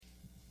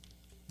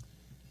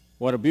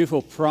What a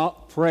beautiful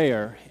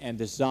prayer and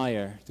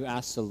desire to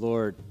ask the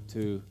Lord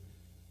to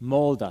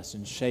mold us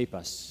and shape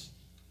us,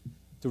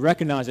 to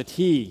recognize that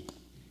He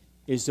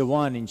is the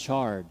one in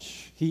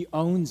charge. He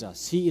owns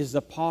us. He is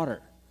the potter.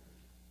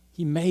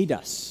 He made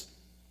us.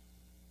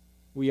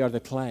 We are the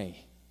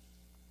clay.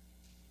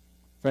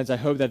 Friends, I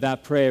hope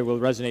that prayer will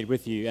resonate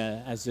with you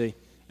as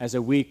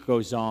the week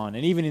goes on.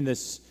 And even in the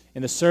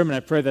sermon, I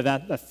pray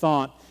that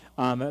thought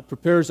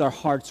prepares our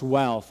hearts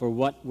well for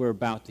what we're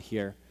about to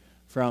hear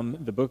from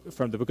the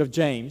book of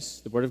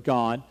James, the Word of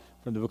God,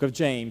 from the book of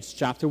James,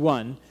 chapter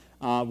 1.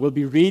 We'll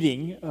be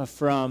reading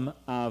from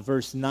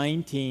verse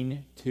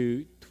 19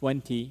 to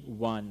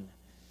 21.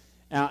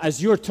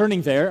 As you're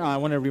turning there, I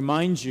want to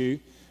remind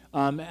you,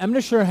 I'm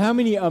not sure how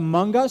many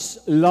among us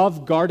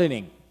love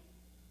gardening.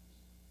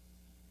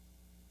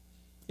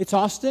 It's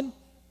Austin.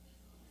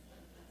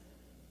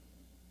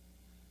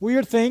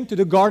 Weird thing to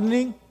do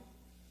gardening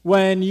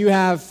when you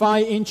have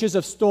 5 inches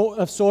of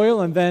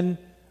soil and then,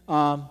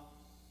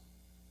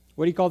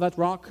 what do you call that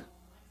rock?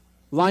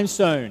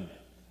 Limestone.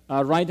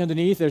 Right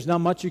underneath, there's not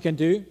much you can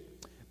do.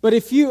 But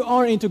if you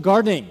are into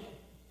gardening,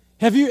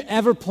 have you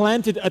ever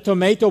planted a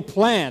tomato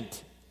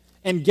plant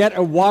and get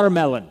a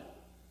watermelon?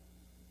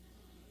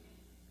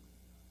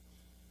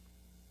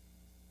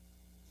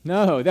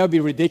 No, that would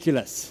be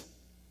ridiculous.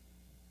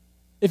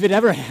 If it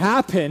ever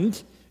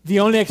happened,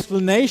 the only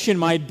explanation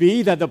might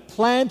be that the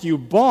plant you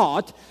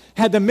bought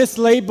had the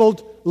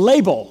mislabeled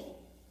label,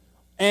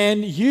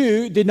 and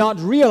you did not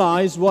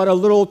realize what a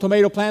little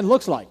tomato plant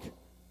looks like.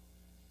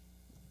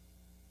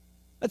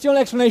 That's the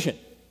only explanation.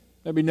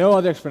 There'd be no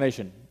other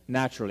explanation,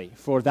 naturally,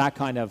 for that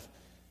kind of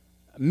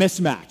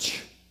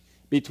mismatch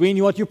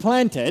between what you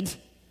planted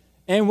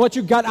and what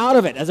you got out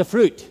of it as a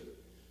fruit.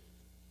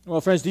 Well,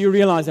 friends, do you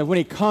realize that when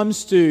it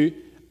comes to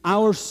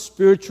our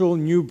spiritual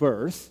new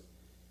birth,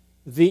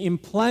 the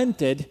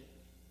implanted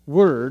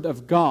Word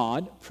of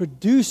God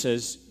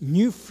produces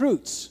new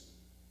fruits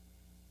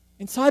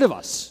inside of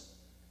us?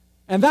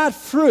 And that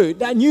fruit,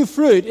 that new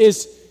fruit,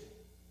 is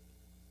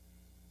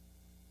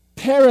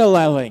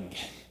paralleling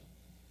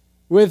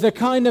with the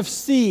kind of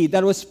seed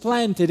that was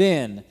planted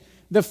in.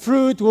 The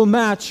fruit will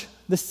match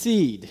the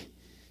seed.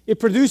 It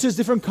produces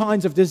different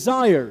kinds of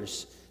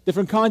desires,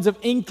 different kinds of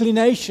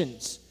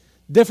inclinations,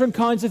 different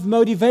kinds of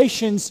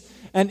motivations,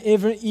 and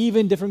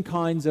even different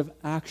kinds of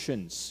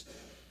actions.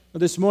 Well,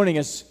 this morning,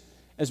 as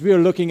we are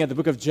looking at the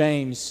book of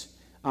James,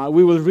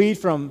 we will read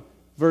from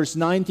verse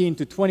 19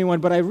 to 21,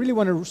 but I really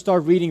want to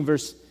start reading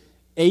verse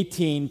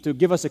 18 to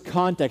give us a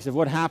context of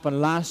what happened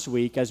last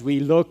week as we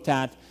looked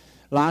at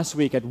last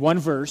week at one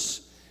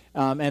verse,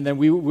 and then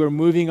we're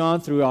moving on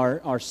through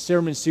our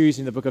sermon series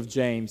in the book of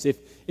James.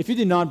 If you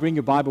did not bring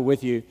your Bible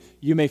with you,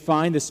 you may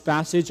find this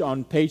passage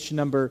on page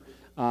number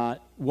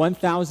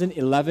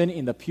 1011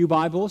 in the Pew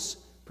Bibles,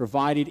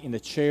 provided in the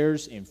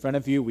chairs in front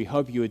of you. We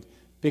hope you would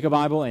pick a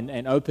Bible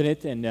and open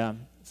it and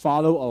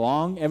follow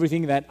along.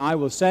 Everything that I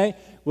will say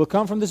will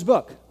come from this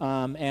book.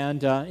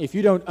 And if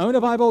you don't own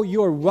a Bible,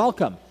 you are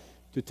welcome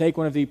to take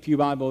one of the Pew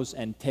Bibles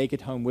and take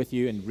it home with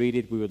you and read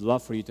it. We would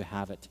love for you to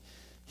have it.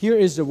 Here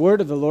is the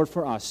word of the Lord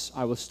for us.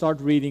 I will start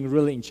reading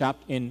really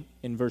in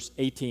verse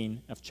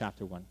 18 of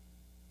chapter 1.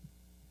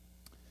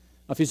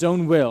 Of His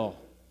own will,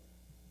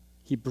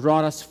 He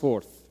brought us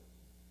forth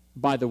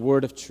by the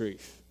word of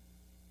truth,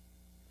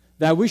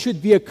 that we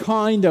should be a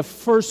kind of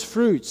first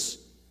fruits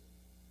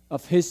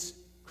of His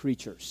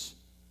creatures.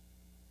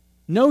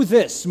 Know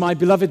this, my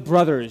beloved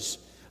brothers,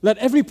 let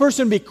every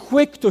person be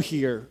quick to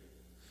hear,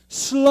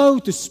 slow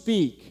to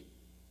speak,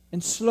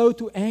 and slow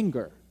to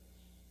anger.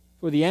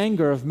 For the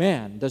anger of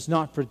man does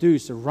not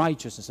produce the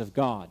righteousness of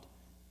God.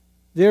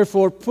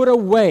 Therefore put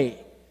away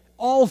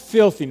all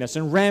filthiness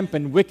and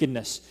rampant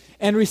wickedness,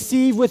 and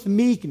receive with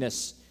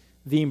meekness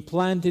the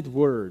implanted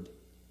word,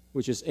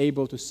 which is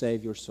able to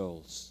save your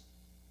souls.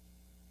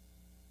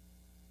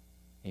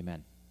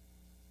 Amen.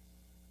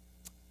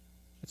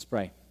 Let's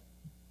pray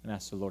and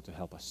ask the Lord to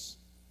help us.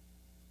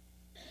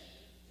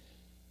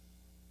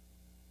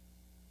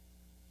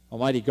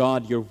 Almighty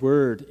God, your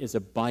word is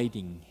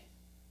abiding.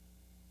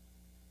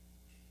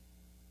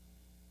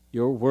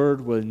 Your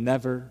word will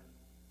never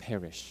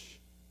perish.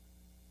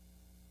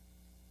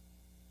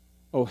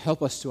 Oh,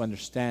 help us to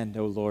understand,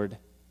 oh Lord,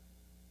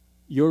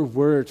 your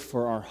word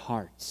for our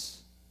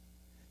hearts.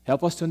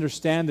 Help us to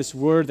understand this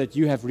word that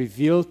you have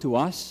revealed to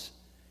us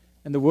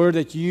and the word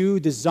that you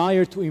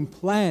desire to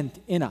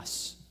implant in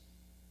us.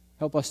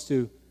 Help us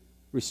to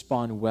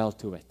respond well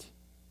to it.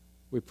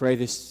 We pray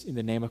this in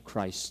the name of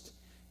Christ.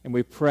 And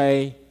we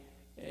pray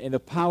in the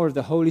power of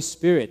the Holy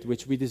Spirit,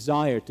 which we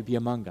desire to be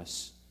among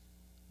us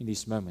in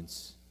these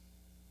moments.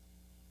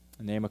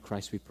 In the name of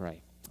Christ we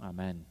pray.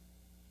 Amen.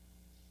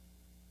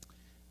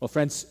 Well,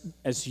 friends,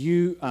 as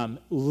you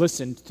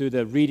listened to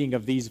the reading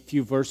of these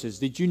few verses,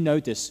 did you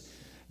notice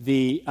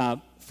the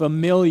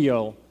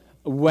familial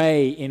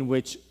way in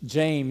which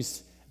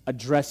James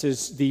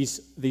addresses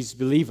these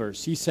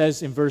believers? He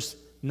says in verse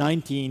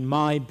 19,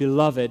 my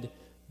beloved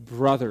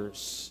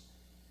brothers.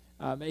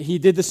 He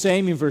did the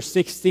same in verse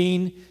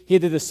 16. He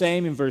did the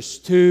same in verse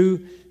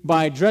 2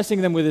 by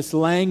addressing them with this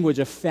language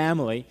of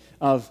family,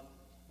 of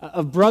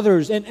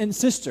brothers and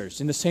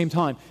sisters in the same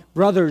time.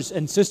 Brothers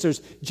and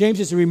sisters. James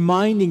is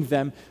reminding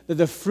them that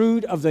the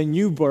fruit of the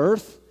new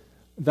birth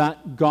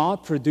that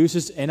God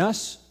produces in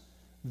us,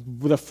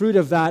 the fruit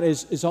of that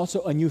is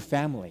also a new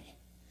family.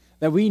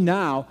 That we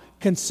now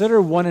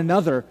consider one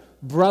another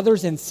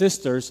brothers and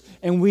sisters,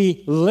 and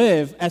we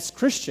live as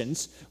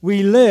Christians.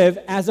 We live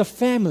as a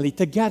family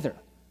together.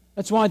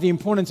 That's why the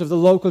importance of the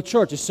local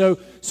church is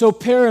so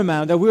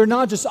paramount, that we're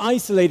not just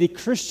isolated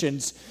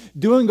Christians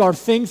doing our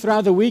thing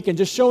throughout the week and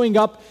just showing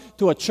up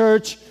to a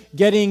church,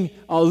 getting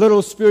a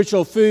little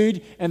spiritual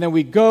food, and then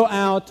we go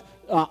out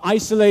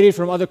isolated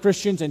from other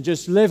Christians and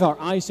just live our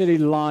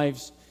isolated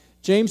lives.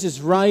 James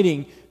is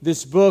writing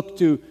this book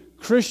to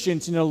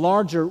Christians in a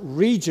larger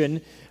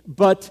region,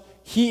 but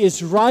he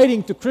is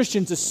writing to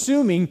Christians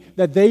assuming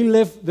that they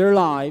live their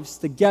lives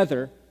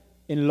together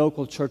in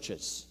local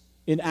churches,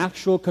 in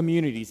actual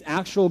communities,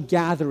 actual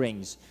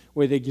gatherings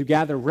where they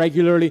gather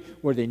regularly,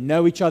 where they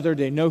know each other,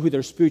 they know who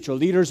their spiritual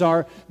leaders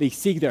are, they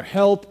seek their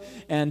help.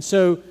 And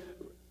so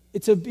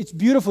it's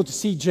beautiful to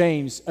see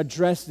James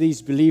address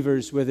these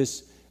believers with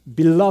this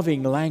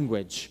beloved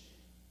language.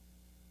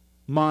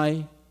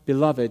 My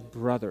beloved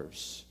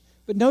brothers.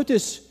 But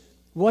notice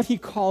what he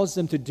calls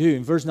them to do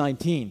in verse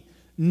 19.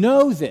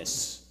 Know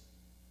this.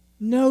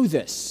 Know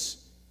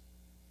this.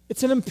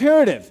 It's an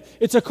imperative.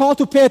 It's a call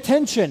to pay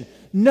attention.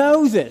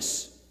 Know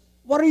this.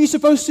 What are you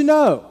supposed to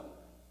know?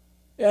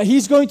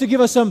 He's going to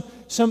give us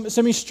some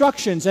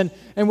instructions, and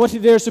what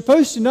they're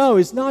supposed to know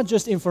is not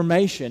just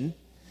information.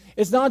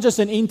 It's not just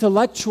an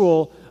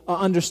intellectual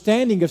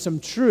understanding of some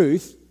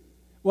truth.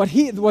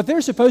 What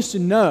they're supposed to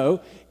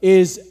know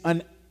is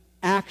an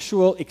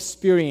actual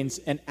experience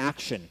and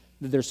action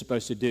that they're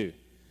supposed to do.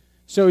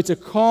 So it's a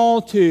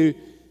call to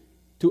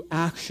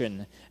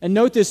action. And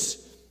notice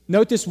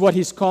what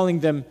he's calling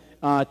them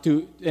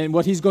to, and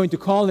what he's going to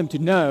call them to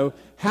know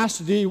has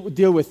to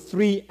deal with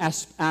three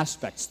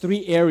aspects,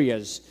 three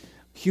areas.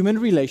 Human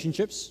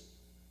relationships.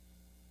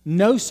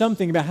 Know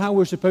something about how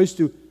we're supposed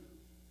to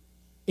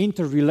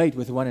interrelate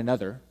with one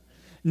another.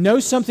 Know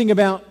something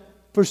about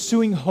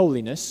pursuing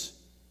holiness.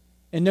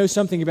 And know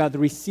something about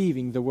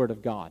receiving the Word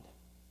of God.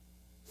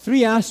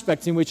 Three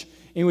aspects in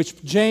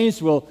which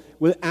James will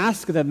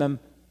ask them,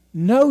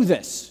 know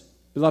this,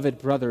 beloved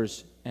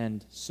brothers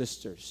and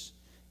sisters.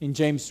 In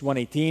James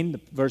 1:18, the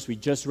verse we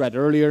just read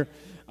earlier,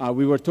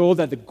 we were told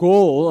that the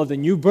goal of the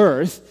new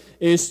birth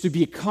is to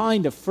be a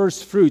kind of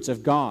first fruits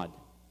of God.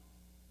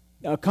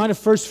 A kind of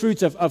first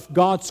fruits of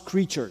God's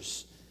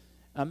creatures.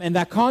 And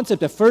that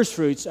concept of first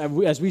fruits,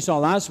 as we saw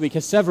last week,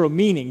 has several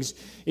meanings.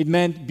 It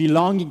meant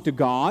belonging to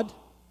God,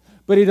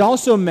 but it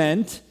also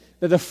meant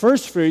that the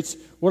first fruits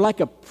were like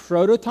a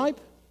prototype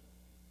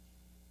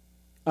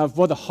of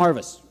what the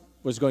harvest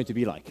was going to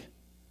be like.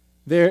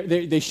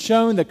 They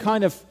shown the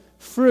kind of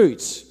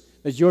fruits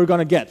that you're going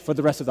to get for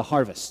the rest of the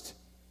harvest.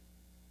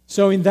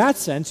 So in that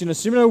sense, in a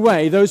similar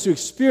way, those who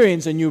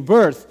experience a new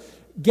birth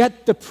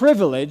get the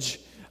privilege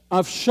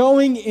of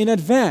showing in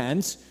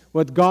advance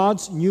what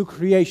God's new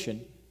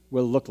creation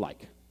will look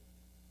like.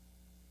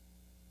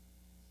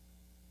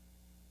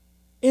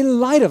 In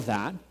light of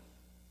that,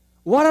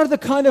 what are the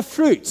kind of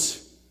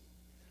fruits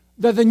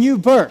that the new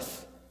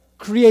birth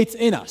creates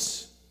in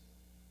us?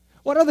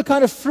 What are the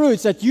kind of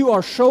fruits that you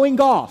are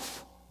showing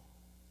off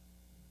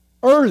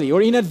early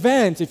or in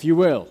advance, if you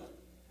will,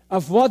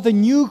 of what the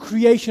new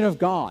creation of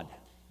God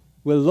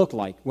will look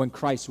like when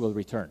Christ will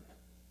return?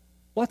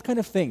 What kind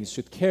of things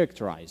should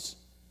characterize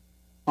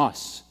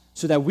us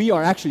so that we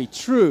are actually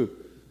true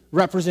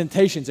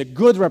representations,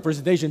 good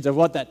representations of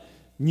what that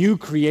new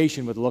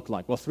creation would look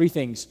like? Well, three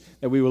things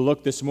that we will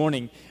look this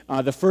morning.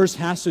 The first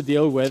has to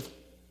deal with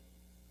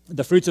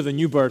the fruits of the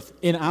new birth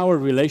in our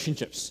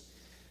relationships.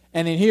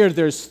 And in here,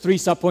 there's three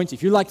subpoints.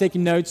 If you like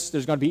taking notes,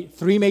 there's going to be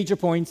three major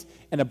points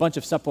and a bunch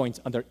of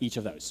subpoints under each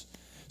of those.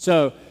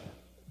 So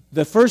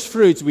the first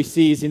fruits we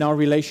see is in our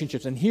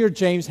relationships. And here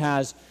James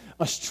has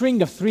a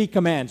string of three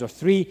commands, or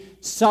three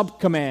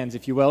sub-commands,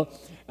 if you will,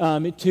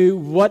 to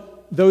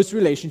what those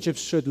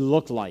relationships should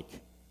look like.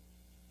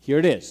 Here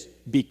it is.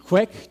 Be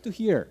quick to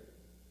hear.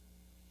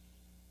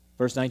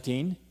 Verse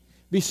 19.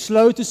 Be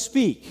slow to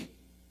speak.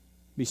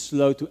 Be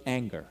slow to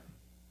anger.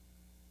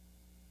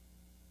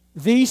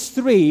 These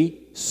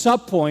three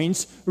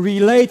subpoints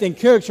relate and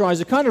characterize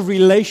the kind of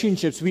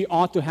relationships we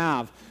ought to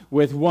have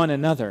with one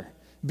another.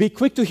 Be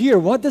quick to hear.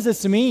 What does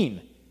this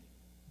mean?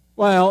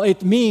 Well,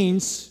 it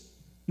means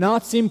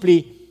not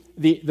simply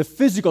the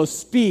physical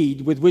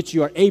speed with which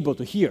you are able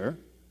to hear.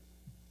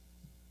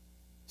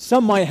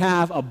 Some might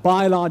have a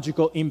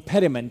biological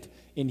impediment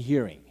in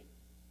hearing.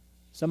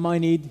 Some might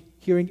need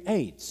hearing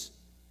aids.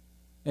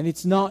 And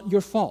it's not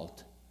your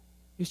fault.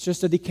 It's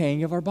just a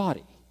decaying of our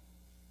body.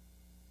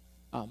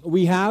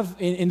 We have,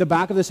 in the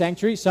back of the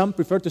sanctuary, some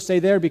prefer to stay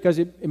there because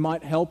it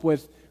might help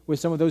with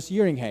some of those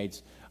hearing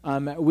aids.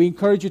 We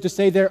encourage you to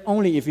stay there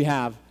only if you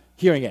have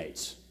hearing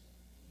aids.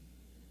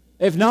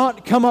 If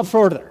not, come up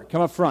further.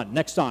 Come up front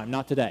next time,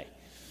 not today.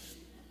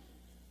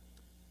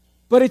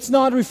 But it's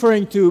not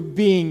referring to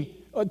being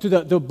to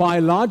the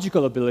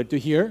biological ability to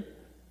hear.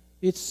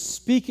 It's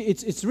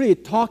really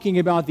talking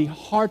about the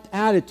heart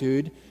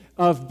attitude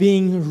of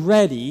being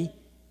ready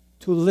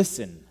to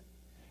listen,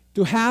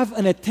 to have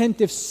an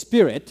attentive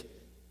spirit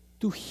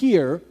to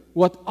hear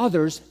what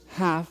others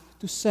have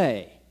to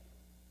say.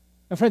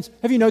 Now, friends,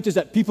 have you noticed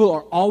that people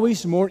are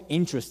always more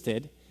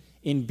interested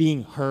in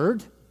being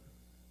heard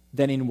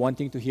than in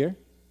wanting to hear?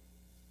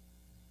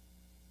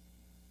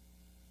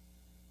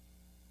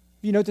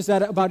 Have you noticed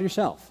that about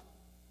yourself?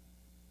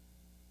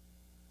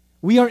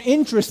 We are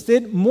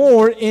interested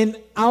more in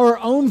our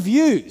own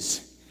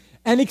views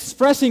and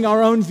expressing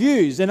our own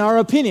views and our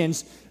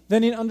opinions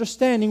than in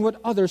understanding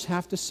what others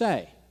have to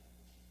say.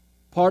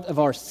 Part of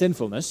our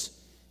sinfulness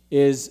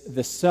is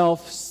the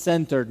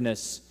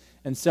self-centeredness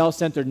and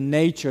self-centered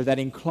nature that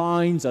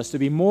inclines us to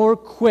be more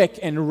quick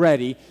and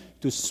ready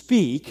to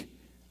speak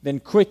than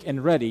quick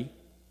and ready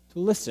to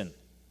listen.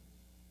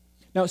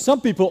 Now,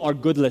 some people are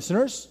good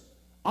listeners.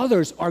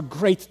 Others are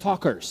great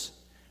talkers.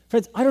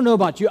 Friends, I don't know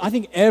about you. I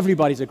think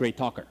everybody's a great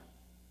talker.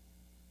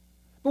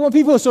 But when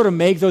people sort of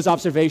make those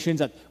observations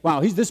that,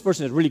 wow, this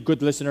person is a really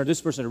good listener, this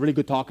person is a really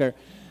good talker,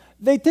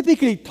 they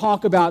typically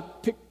talk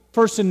about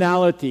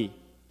personality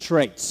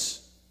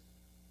traits.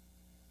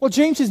 Well,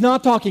 James is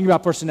not talking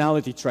about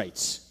personality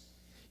traits.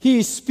 He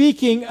is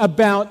speaking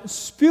about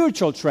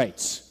spiritual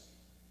traits.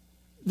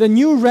 The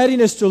new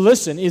readiness to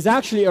listen is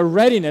actually a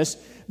readiness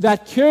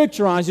that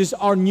characterizes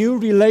our new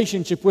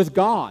relationship with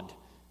God.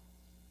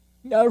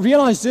 Now,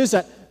 realize this,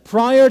 that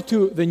prior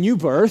to the new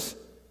birth,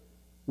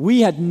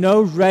 we had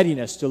no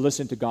readiness to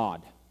listen to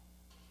God.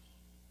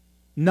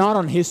 Not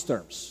on His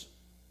terms.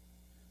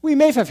 We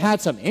may have had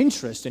some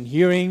interest in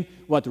hearing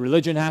what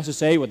religion has to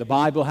say, what the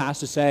Bible has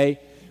to say.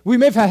 We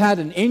may have had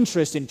an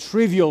interest in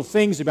trivial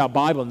things about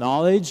Bible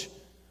knowledge,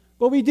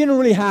 but we didn't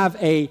really have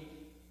a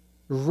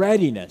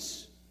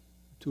readiness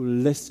to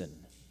listen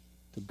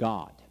to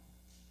God.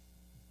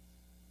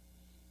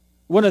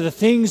 One of the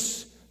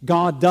things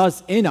God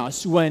does in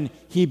us when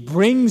He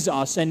brings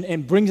us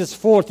and brings us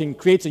forth and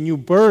creates a new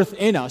birth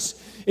in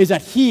us is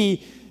that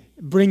He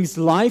brings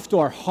life to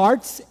our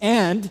hearts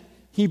and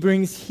He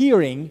brings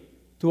hearing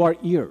to our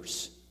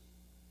ears,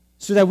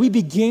 so that we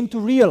begin to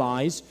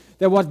realize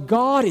that what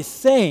God is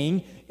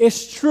saying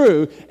is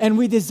true and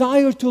we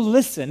desire to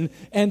listen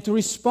and to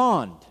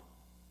respond.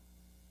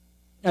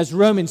 As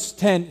Romans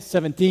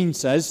 10:17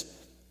 says,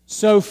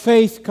 so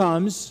faith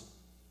comes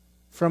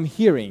from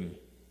hearing,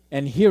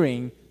 and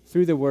hearing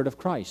through the word of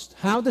Christ.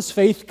 How does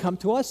faith come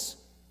to us?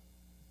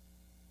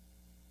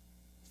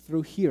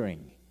 Through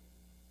hearing.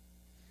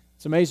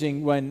 It's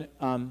amazing when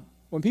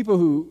people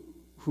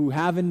who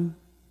haven't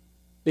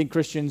been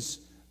Christians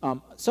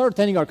start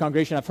attending our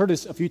congregation. I've heard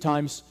this a few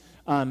times,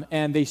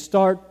 and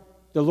the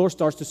Lord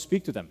starts to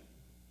speak to them.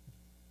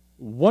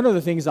 One of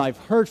the things I've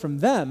heard from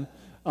them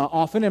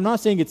often, I'm not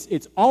saying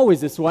it's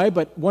always this way,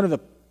 but one of the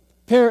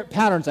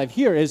patterns I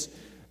hear is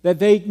that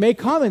they make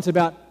comments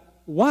about,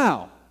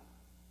 wow,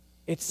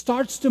 it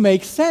starts to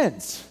make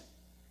sense.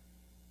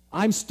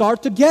 I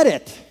start to get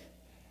it.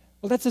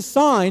 Well, that's a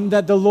sign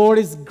that the Lord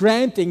is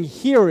granting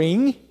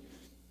hearing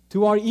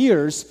to our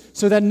ears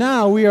so that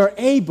now we are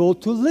able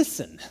to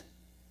listen.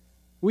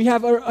 We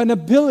have an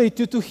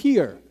ability to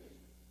hear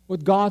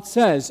what God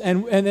says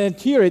and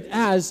hear it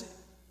as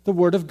the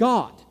Word of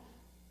God.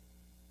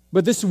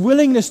 But this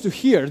willingness to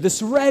hear,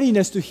 this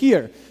readiness to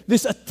hear,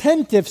 this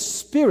attentive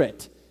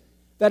spirit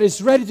that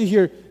is ready to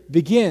hear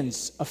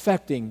begins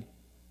affecting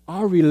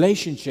our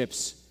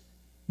relationships,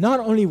 not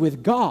only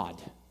with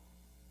God,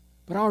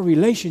 but our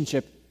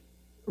relationships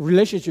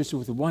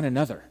with one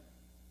another.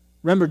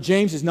 Remember,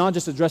 James is not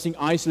just addressing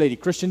isolated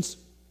Christians.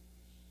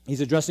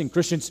 He's addressing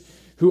Christians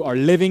who are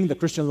living the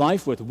Christian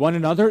life with one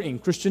another in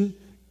Christian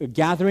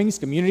gatherings,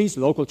 communities,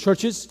 local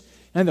churches.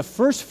 And the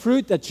first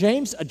fruit that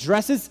James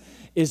addresses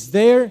is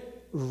their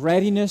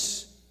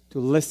readiness to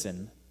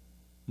listen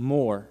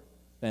more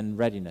than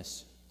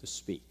readiness to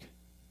speak.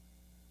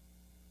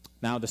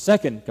 Now, the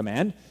second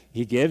command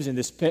he gives in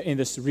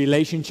this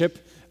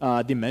relationship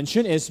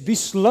dimension is be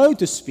slow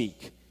to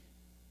speak.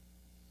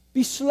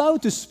 Be slow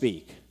to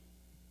speak.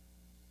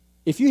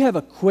 If you have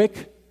a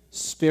quick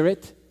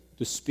spirit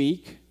to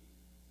speak,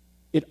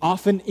 it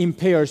often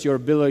impairs your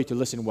ability to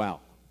listen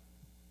well.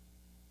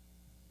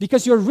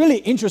 Because you're really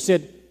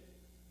interested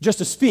just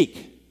to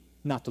speak,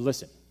 not to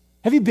listen.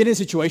 Have you been in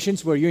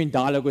situations where you're in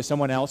dialogue with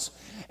someone else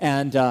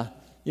and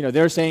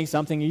they're saying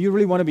something and you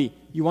really want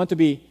to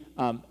be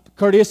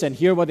courteous and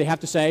hear what they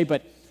have to say,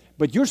 but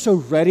you're so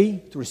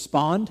ready to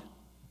respond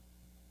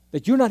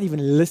that you're not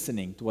even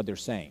listening to what they're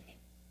saying.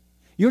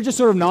 You're just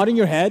sort of nodding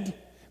your head,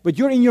 but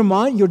you're in your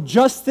mind, you're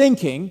just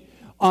thinking,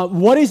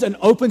 what is an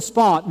open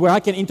spot where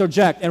I can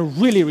interject and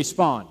really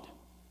respond?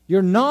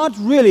 You're not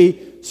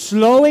really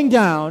slowing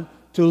down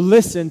to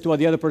listen to what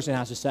the other person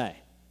has to say.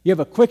 You have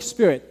a quick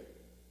spirit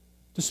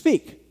to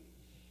speak.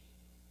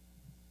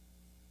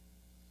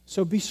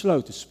 So be slow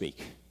to speak.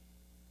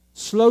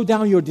 Slow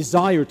down your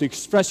desire to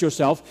express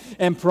yourself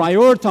and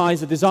prioritize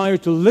the desire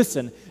to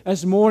listen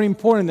as more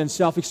important than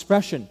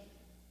self-expression.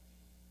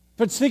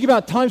 But think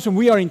about times when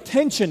we are in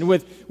tension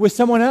with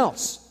someone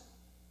else.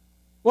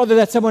 Whether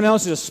that someone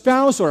else is a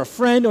spouse or a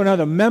friend or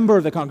another member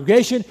of the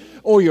congregation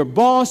or your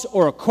boss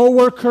or a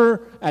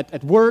coworker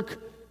at work,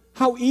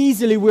 how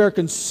easily we are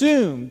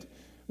consumed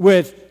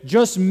with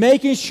just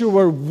making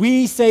sure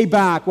we say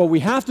back what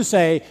we have to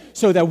say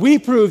so that we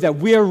prove that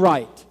we are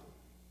right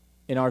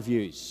in our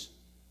views.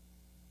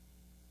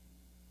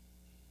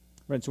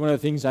 Friends, one of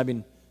the things I've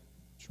been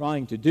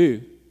trying to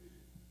do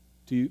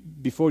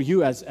before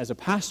you as a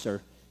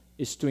pastor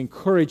is to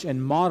encourage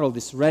and model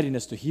this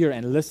readiness to hear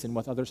and listen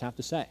what others have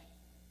to say.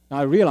 Now,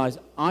 I realize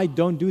I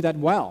don't do that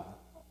well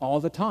all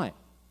the time.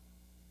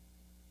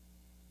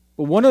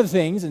 But one of the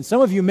things, and some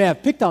of you may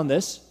have picked on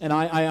this, and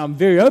I am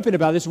very open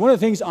about this, one of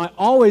the things I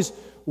always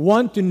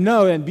want to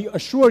know and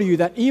assure you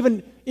that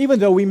even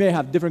though we may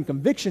have different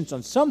convictions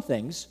on some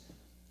things,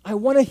 I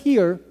want to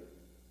hear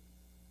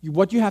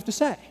what you have to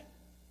say.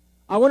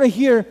 I want to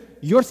hear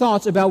your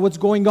thoughts about what's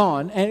going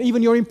on and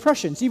even your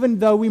impressions, even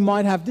though we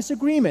might have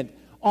disagreement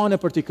on a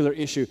particular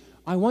issue.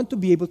 I want to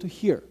be able to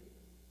hear.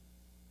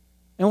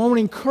 And I want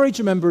to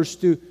encourage members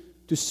to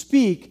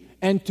speak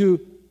and to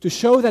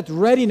show that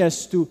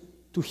readiness to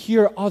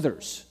hear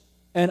others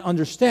and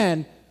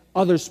understand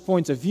others'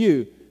 points of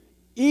view,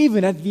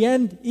 even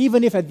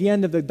if at the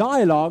end of the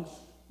dialogue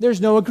there's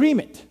no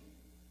agreement.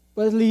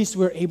 But at least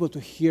we're able to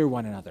hear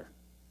one another.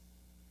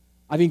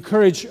 I've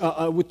encouraged,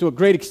 to a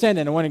great extent,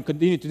 and I want to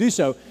continue to do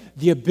so,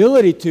 the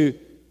ability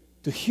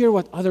to hear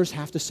what others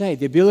have to say,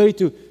 the ability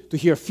to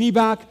hear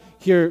feedback,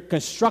 hear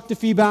constructive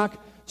feedback,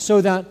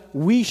 so that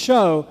we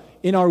show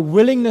in our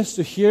willingness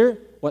to hear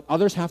what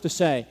others have to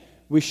say,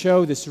 we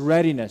show this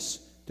readiness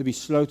to be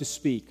slow to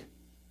speak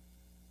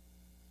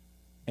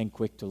and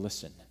quick to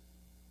listen.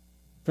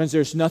 Friends,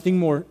 there's nothing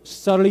more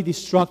subtly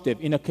destructive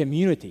in a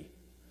community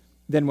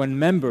than when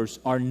members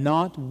are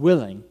not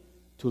willing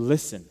to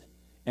listen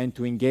and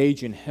to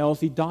engage in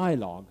healthy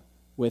dialogue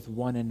with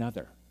one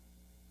another.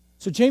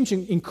 So James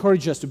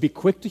encourages us to be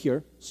quick to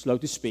hear, slow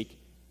to speak.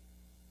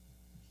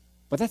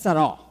 But that's not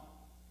all.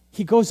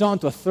 He goes on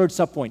to a third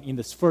subpoint in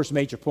this first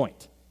major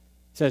point.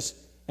 He says,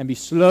 and be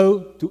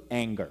slow to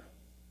anger.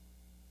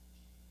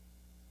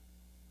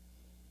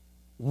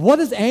 What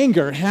does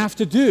anger have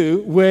to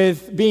do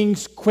with being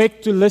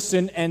quick to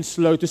listen and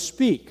slow to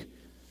speak?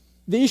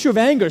 The issue of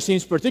anger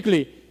seems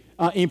particularly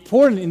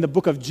important in the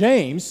book of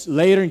James.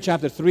 Later in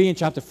chapter 3 and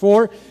chapter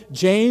 4,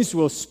 James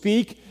will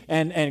speak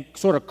and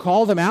sort of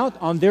call them out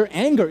on their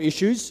anger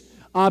issues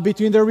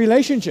between their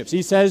relationships.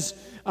 He says,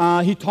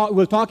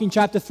 we'll talk in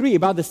chapter 3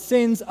 about the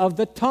sins of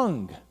the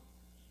tongue.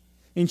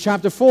 In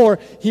chapter 4,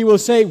 he will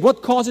say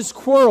what causes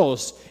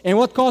quarrels and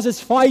what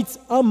causes fights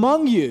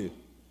among you.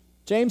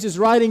 James is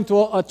writing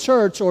to a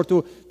church or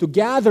to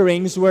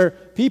gatherings where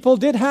people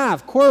did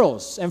have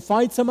quarrels and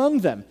fights among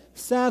them,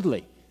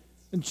 sadly.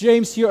 And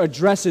James here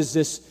addresses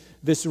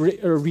this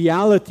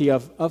reality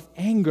of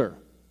anger.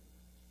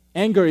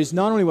 Anger is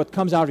not only what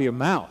comes out of your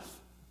mouth.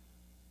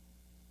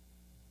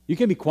 You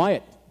can be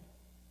quiet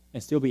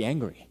and still be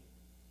angry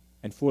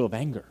and full of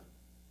anger.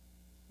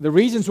 The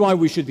reasons why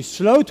we should be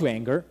slow to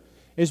anger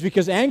is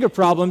because anger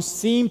problems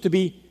seem to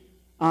be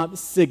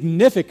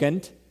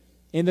significant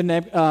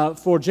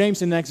for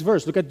James in the next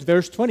verse. Look at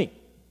verse 20.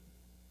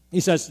 He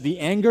says, the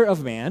anger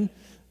of man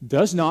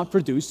does not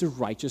produce the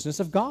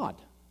righteousness of God.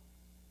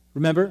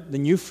 Remember, the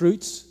new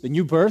fruits, the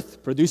new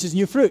birth produces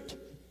new fruit.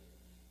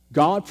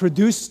 God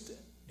produced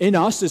in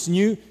us this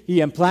new,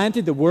 He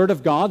implanted the Word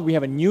of God. We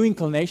have a new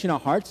inclination in our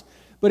hearts.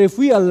 But if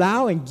we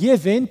allow and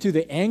give in to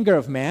the anger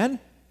of man,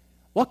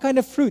 what kind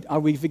of fruit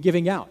are we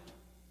giving out?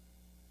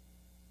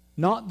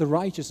 Not the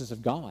righteousness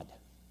of God,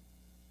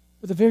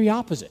 but the very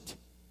opposite.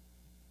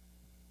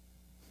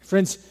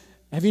 Friends,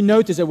 have you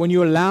noticed that when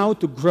you allow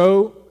to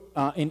grow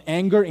in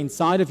anger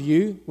inside of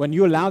you, when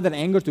you allow that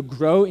anger to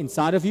grow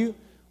inside of you,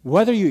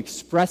 whether you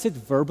express it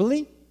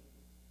verbally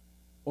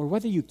or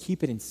whether you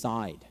keep it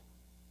inside,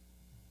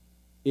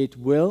 it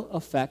will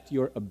affect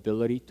your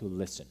ability to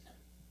listen.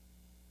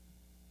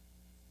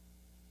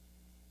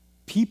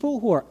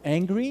 People who are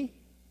angry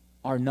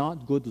are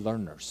not good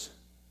learners.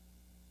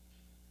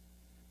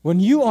 When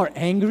you are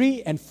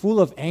angry and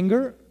full of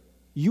anger,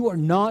 you are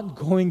not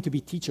going to be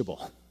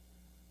teachable.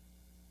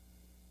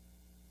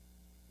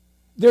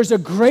 There's a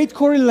great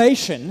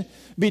correlation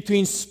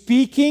between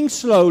speaking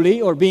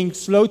slowly or being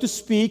slow to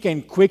speak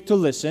and quick to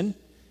listen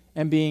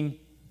and being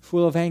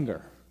full of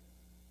anger.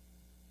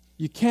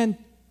 You can't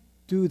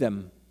do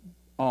them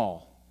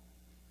all.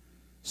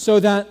 So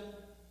that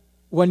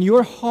when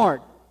your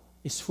heart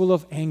is full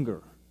of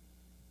anger,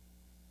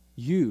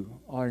 you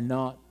are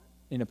not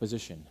in a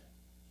position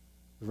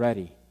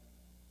ready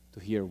to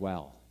hear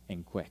well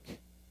and quick.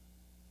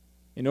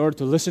 In order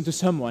to listen to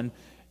someone,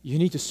 you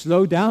need to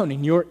slow down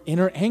in your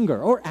inner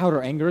anger or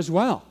outer anger as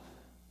well.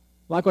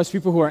 Likewise,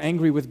 people who are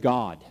angry with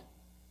God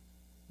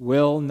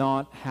will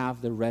not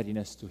have the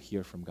readiness to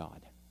hear from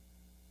God.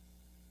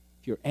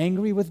 If you're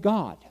angry with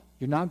God,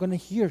 you're not going to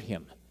hear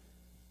Him.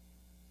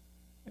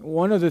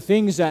 One of the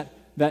things that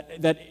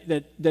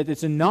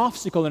is an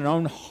obstacle in our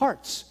own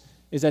hearts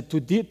is that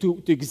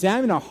to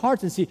examine our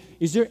hearts and see,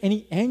 is there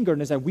any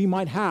angerness that we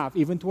might have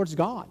even towards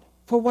God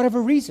for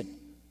whatever reason?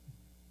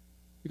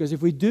 Because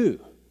if we do,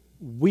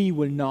 we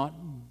will not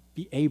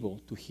be able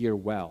to hear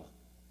well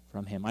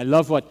from Him. I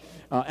love what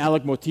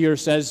Alec Motyer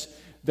says,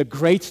 the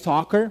great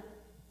talker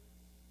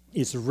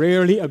is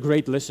rarely a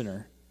great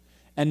listener,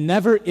 and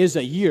never is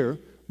a year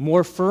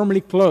more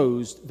firmly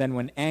closed than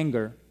when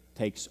anger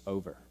takes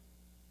over.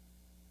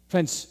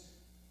 Friends,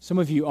 some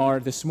of you are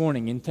this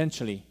morning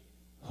intentionally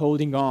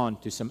holding on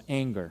to some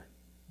anger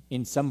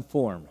in some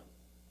form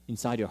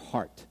inside your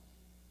heart.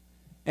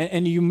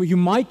 And you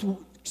might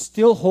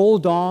still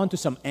hold on to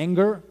some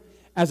anger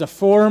as a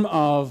form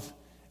of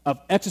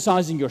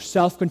exercising your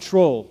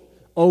self-control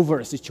over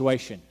a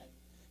situation.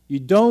 You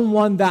don't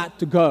want that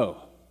to go.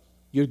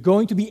 You're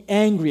going to be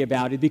angry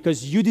about it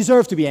because you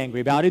deserve to be angry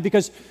about it,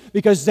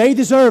 because they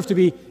deserve to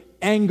be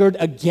angered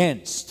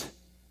against.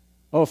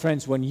 Oh,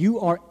 friends, when you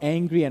are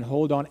angry and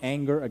hold on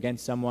anger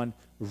against someone,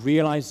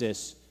 realize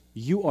this: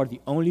 you are the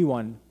only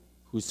one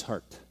who's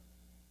hurt.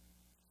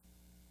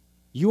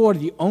 You are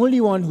the only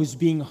one who's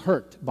being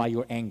hurt by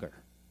your anger.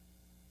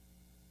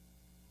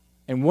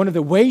 And one of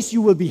the ways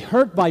you will be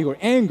hurt by your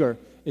anger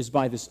is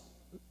by this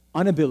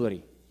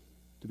inability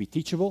to be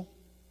teachable,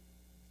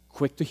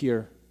 quick to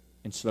hear,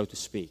 and slow to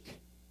speak.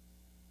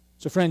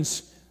 So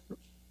friends,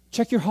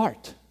 check your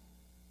heart.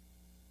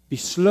 Be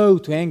slow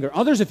to anger.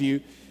 Others of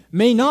you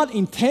may not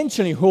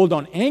intentionally hold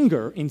on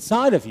anger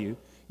inside of you.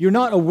 You're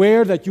not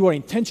aware that you are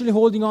intentionally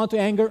holding on to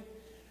anger,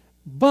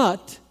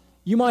 but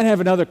you might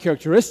have another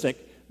characteristic,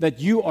 that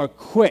you are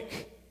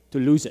quick to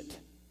lose it.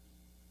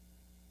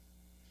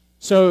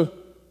 So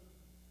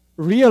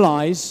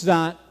realize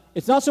that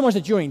it's not so much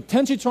that you're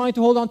intentionally trying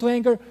to hold on to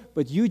anger,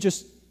 but you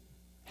just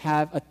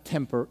have a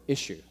temper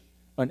issue,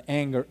 an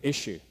anger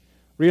issue.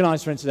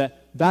 Realize, friends,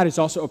 that is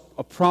also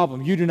a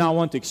problem. You do not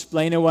want to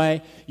explain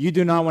away. You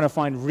do not want to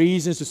find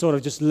reasons to sort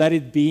of just let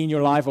it be in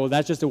your life. Oh,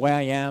 that's just the way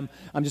I am.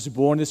 I'm just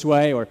born this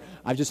way, or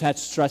I've just had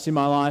stress in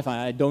my life.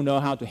 I don't know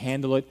how to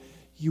handle it.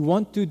 You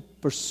want to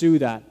pursue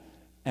that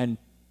and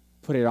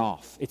put it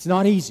off. It's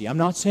not easy. I'm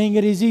not saying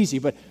it is easy,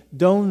 but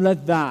don't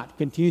let that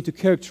continue to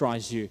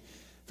characterize you.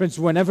 Friends,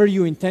 whenever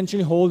you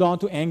intentionally hold on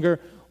to anger,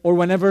 or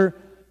whenever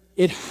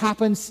it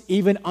happens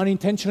even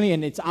unintentionally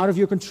and it's out of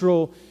your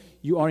control,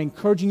 you are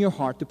encouraging your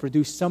heart to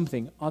produce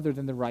something other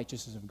than the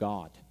righteousness of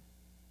God.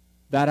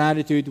 That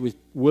attitude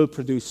will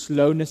produce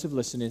slowness of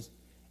listening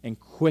and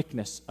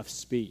quickness of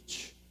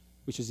speech,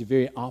 which is the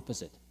very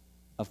opposite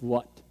of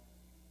what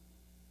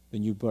the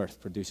new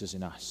birth produces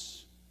in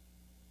us.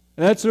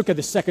 And let's look at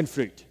the second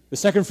fruit. The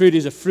second fruit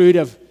is a fruit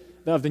of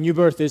the new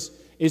birth is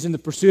in the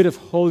pursuit of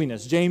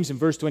holiness. James in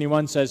verse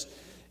 21 says,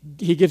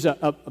 he gives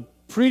a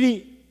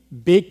pretty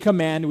big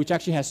command, which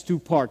actually has two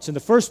parts. And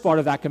the first part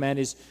of that command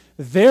is,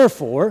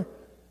 therefore,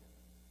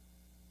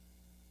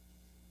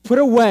 put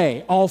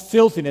away all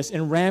filthiness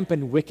and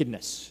rampant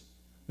wickedness.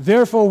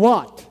 Therefore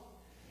what?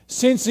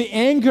 Since the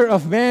anger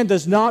of man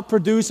does not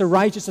produce the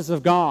righteousness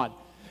of God,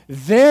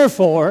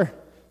 therefore,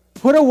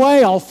 put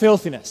away all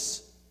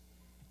filthiness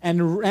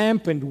and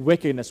rampant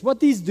wickedness. What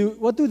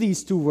do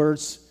these two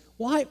words,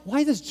 why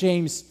does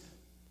James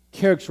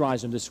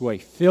characterize them this way?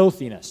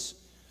 Filthiness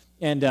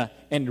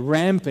and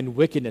rampant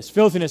wickedness.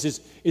 Filthiness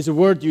is a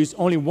word used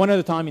only one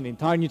other time in the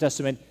entire New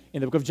Testament, in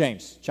the book of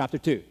James, chapter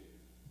 2.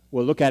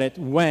 We'll look at it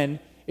when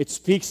it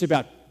speaks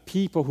about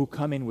people who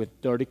come in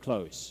with dirty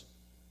clothes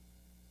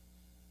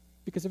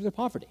because of their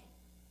poverty.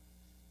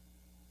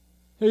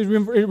 It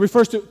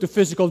refers to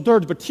physical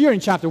dirt, but here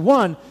in chapter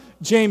 1,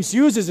 James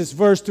uses this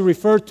verse to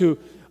refer to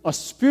a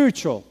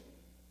spiritual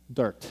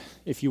dirt,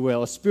 if you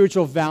will, a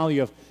spiritual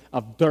value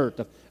of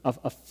dirt,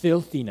 of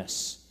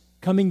filthiness,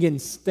 coming in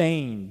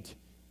stained.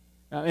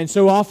 And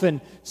so often,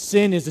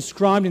 sin is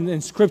described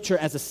in Scripture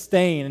as a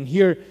stain, and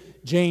here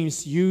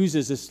James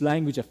uses this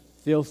language of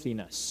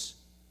filthiness.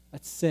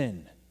 That's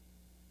sin.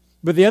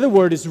 But the other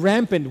word is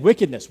rampant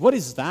wickedness. What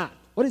is that?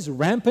 What is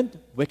rampant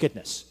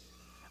wickedness?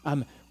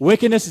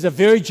 Wickedness is a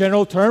very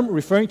general term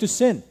referring to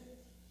sin.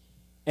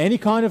 Any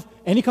kind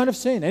of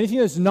sin, anything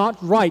that's not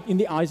right in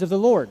the eyes of the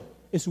Lord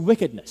is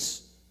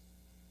wickedness.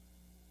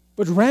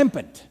 But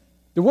rampant,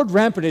 the word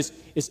rampant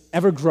is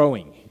ever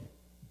growing,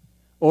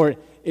 or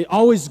it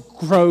always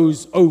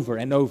grows over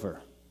and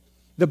over.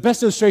 The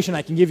best illustration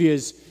I can give you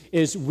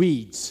is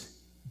weeds.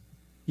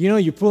 You know,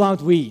 you pull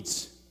out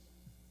weeds.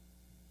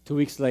 2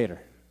 weeks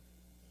later,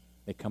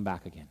 they come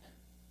back again.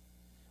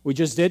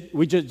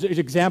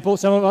 Example,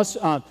 some of us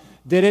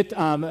did it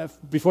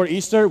before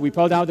Easter. We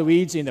pulled out the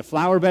weeds in the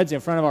flower beds in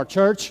front of our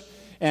church,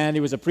 and it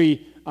was a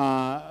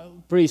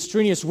pretty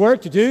strenuous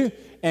work to do.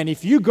 And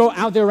if you go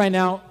out there right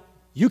now,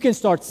 you can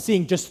start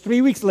seeing, just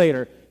 3 weeks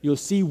later, you'll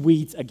see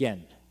weeds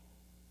again.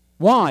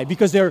 Why?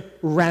 Because they're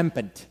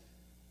rampant.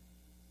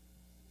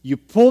 You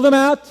pull them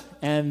out,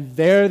 and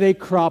there they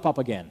crop up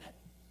again.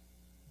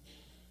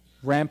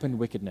 Rampant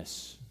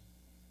wickedness.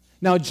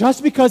 Now,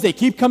 just because they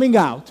keep coming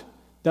out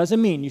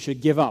doesn't mean you should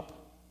give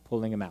up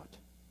pulling them out.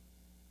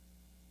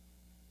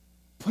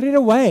 Put it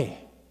away,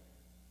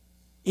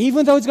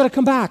 even though it's going to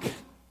come back.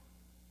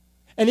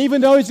 And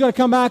even though it's going to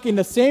come back in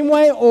the same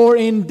way or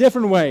in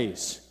different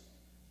ways,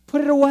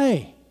 put it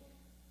away.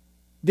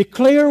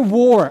 Declare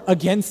war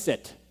against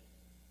it.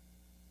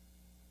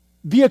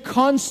 Be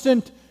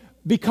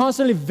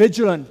constantly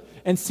vigilant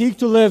and seek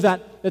to live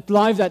that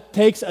life that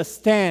takes a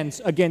stance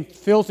against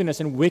filthiness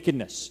and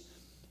wickedness.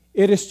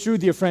 It is true,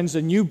 dear friends,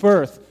 the new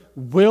birth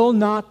will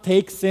not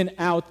take sin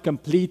out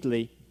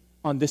completely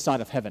on this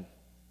side of heaven.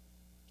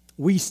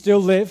 We still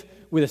live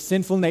with a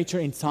sinful nature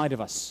inside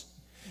of us.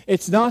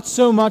 It's not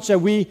so much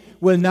that we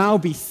will now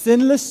be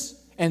sinless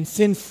and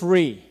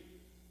sin-free.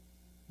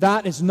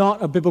 That is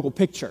not a biblical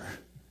picture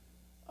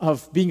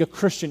of being a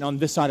Christian on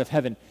this side of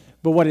heaven.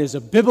 But what is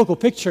a biblical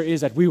picture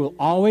is that we will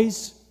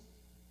always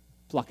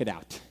pluck it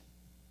out.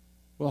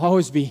 We'll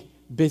always be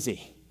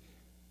busy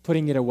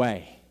putting it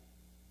away,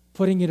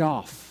 putting it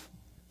off.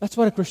 That's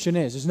what a Christian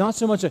is. It's not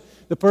so much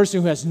the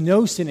person who has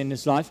no sin in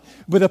his life,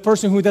 but the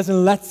person who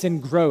doesn't let sin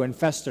grow and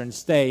fester and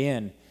stay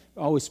in,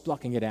 always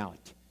plucking it out.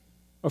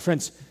 Oh,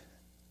 friends,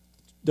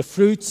 the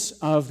fruits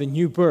of the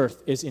new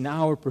birth is in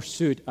our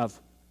pursuit of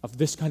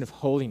this kind of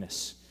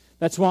holiness.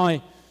 That's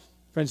why,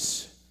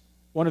 friends,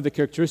 one of the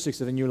characteristics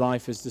of the new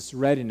life is this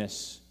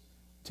readiness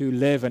to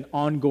live an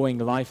ongoing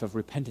life of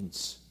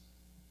repentance.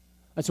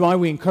 That's why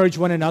we encourage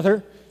one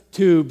another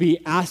to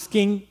be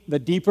asking the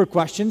deeper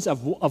questions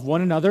of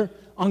one another,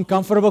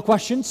 uncomfortable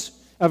questions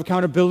of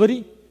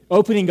accountability,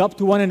 opening up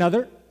to one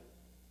another.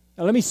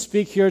 Now, let me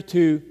speak here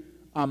to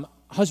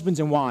husbands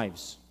and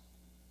wives.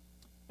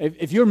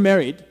 If you're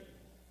married,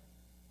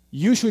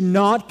 you should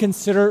not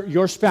consider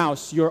your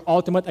spouse your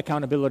ultimate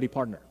accountability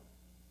partner.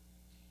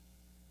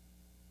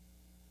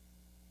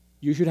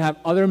 You should have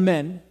other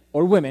men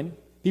or women,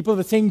 people of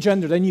the same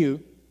gender than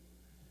you,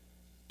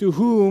 to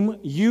whom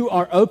you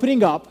are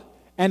opening up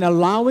and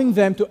allowing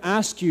them to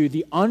ask you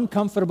the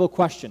uncomfortable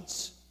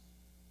questions.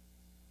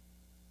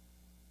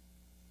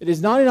 It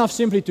is not enough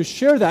simply to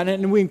share that,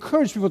 and we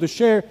encourage people to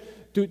share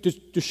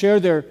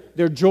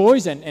their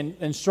joys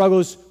and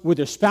struggles with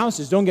their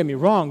spouses. Don't get me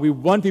wrong. We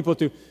want people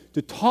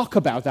to talk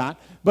about that,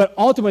 but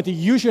ultimately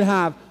you should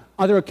have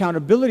other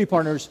accountability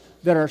partners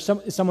that are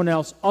someone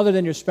else other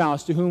than your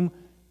spouse to whom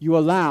you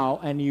allow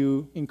and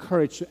you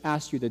encourage to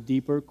ask you the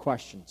deeper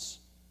questions.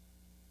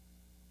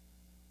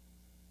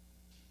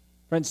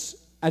 Friends,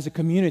 as a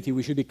community,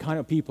 we should be kind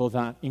of people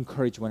that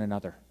encourage one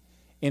another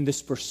in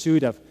this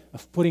pursuit of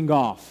putting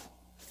off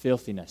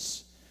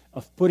filthiness,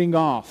 of putting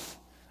off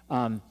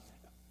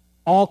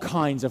all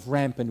kinds of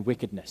rampant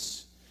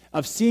wickedness,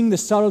 of seeing the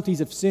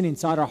subtleties of sin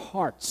inside our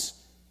hearts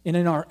and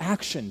in our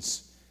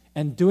actions,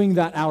 and doing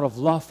that out of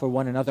love for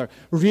one another,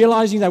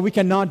 realizing that we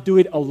cannot do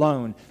it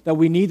alone, that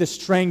we need the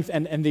strength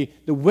and the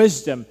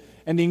wisdom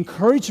and the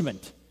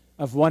encouragement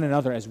of one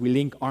another as we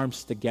link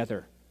arms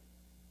together.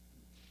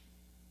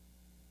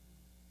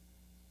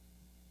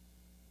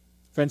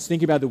 Friends,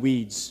 think about the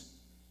weeds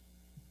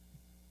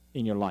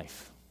in your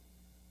life.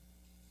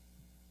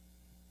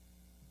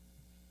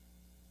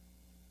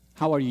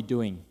 How are you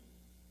doing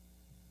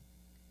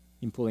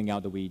in pulling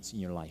out the weeds in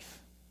your life?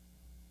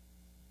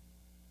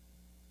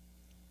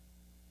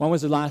 When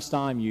was the last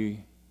time you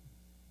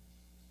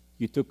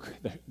took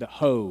the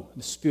hoe,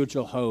 the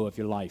spiritual hoe of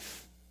your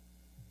life,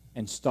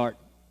 and start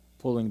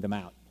pulling them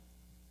out?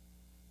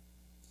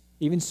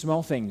 Even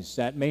small things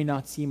that may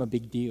not seem a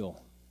big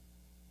deal.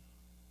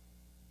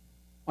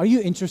 Are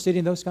you interested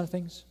in those kind of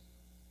things?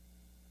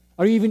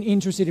 Are you even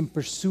interested in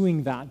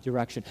pursuing that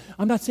direction?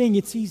 I'm not saying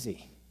it's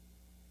easy.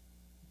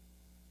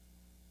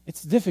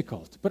 It's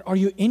difficult, but are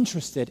you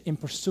interested in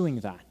pursuing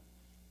that?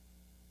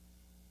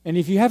 And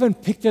if you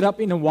haven't picked it up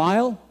in a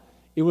while,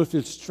 it will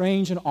feel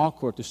strange and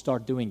awkward to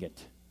start doing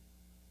it.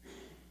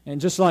 And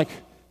just like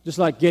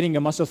getting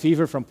a muscle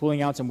fever from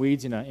pulling out some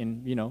weeds in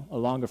a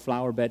longer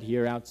flower bed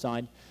here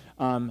outside,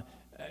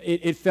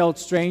 it felt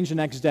strange the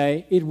next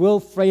day. It will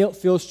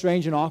feel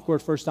strange and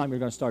awkward first time you're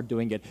going to start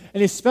doing it.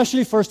 And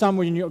especially first time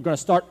when you're going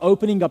to start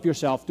opening up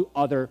yourself to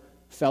other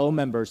fellow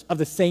members of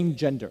the same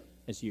gender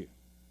as you.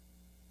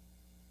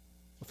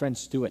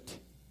 Friends, do it.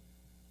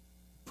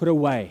 Put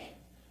away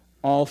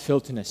all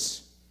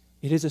filthiness.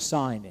 It is a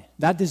sign.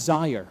 That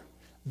desire,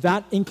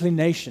 that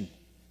inclination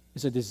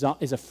is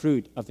a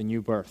fruit of the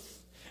new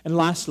birth. And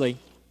lastly,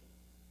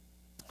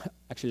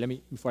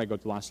 before I go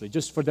to lastly,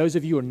 just for those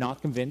of you who are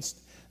not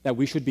convinced that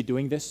we should be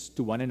doing this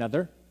to one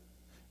another,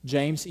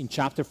 James in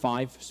chapter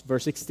 5,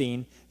 verse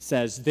 16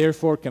 says,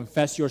 "Therefore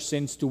confess your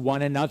sins to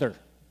one another."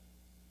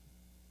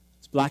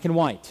 It's black and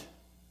white.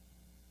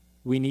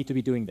 We need to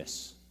be doing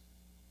this.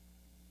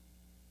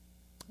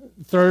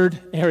 Third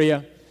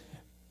area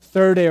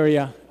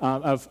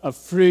of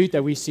fruit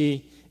that we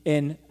see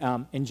in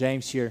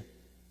James here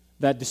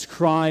that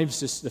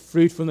describes the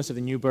fruitfulness of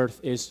the new birth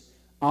is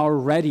our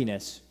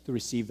readiness to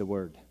receive the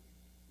word.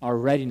 Our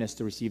readiness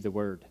to receive the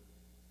word.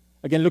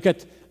 Again, look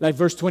at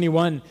verse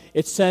 21.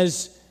 It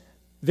says,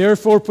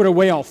 "Therefore put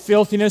away all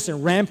filthiness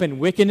and rampant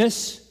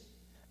wickedness,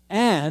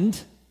 and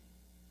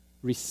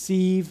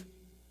receive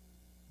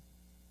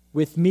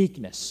with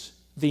meekness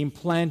the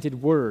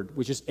implanted word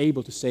which is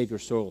able to save your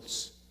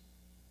souls."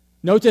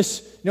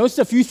 Notice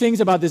a few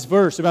things about this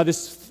verse, about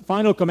this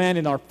final command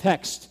in our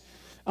text.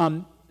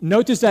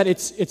 Notice that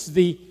it's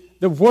the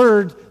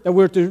word that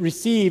we're to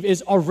receive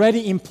is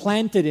already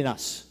implanted in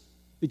us.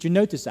 Did you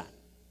notice that?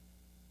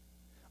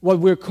 What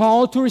we're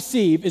called to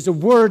receive is a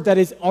word that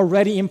is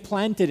already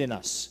implanted in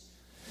us.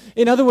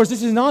 In other words,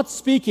 this is not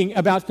speaking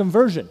about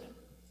conversion.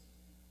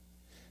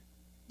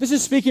 This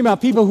is speaking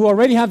about people who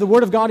already have the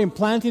Word of God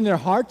implanted in their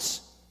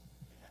hearts,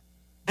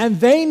 and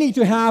they need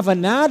to have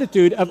an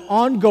attitude of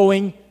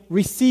ongoing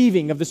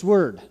receiving of this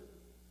Word.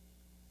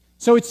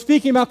 So it's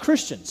speaking about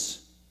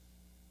Christians.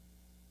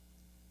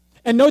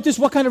 And notice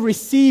what kind of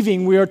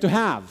receiving we are to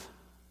have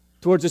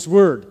towards this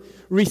Word.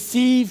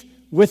 Receive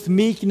with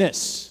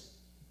meekness,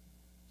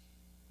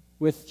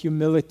 with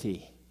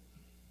humility.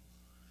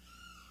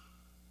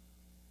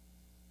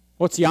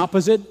 What's the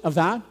opposite of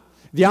that?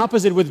 The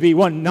opposite would be,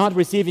 one, not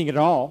receiving it at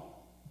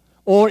all.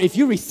 Or if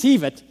you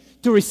receive it,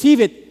 to receive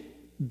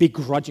it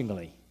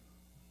begrudgingly.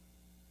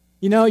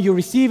 You know, you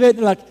receive it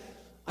like,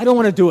 I don't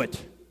want to do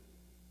it.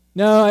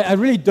 No, I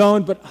really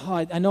don't, but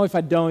I know if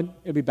I don't,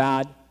 it'll be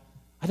bad.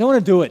 I don't want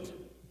to do it.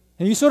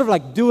 And you sort of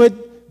like do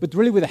it, but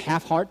really with a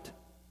half heart.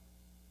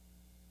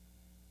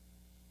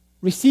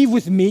 Receive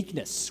with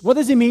meekness. What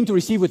does it mean to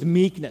receive with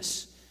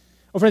meekness?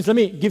 Oh, friends, let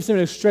me give some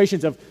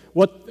illustrations of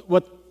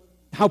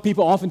how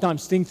people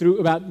oftentimes think through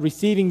about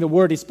receiving the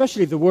Word,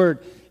 especially if the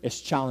Word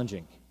is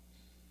challenging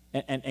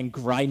and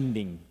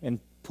grinding and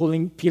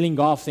peeling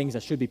off things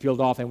that should be peeled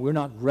off, and we're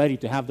not ready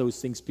to have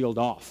those things peeled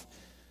off.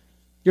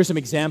 Here's some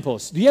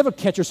examples. Do you ever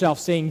catch yourself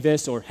saying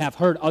this or have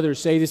heard others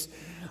say this?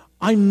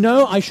 I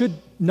know I should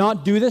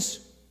not do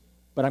this,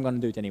 but I'm going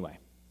to do it anyway.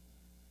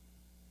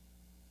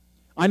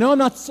 I know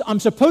I'm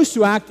supposed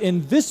to act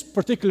in this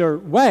particular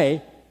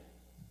way.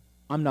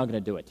 I'm not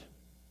going to do it.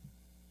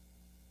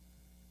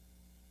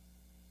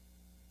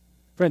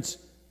 Friends,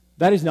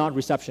 that is not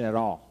reception at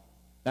all.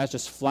 That's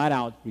just flat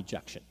out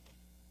rejection.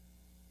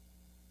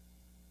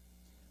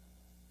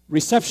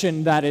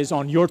 Reception that is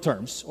on your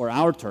terms or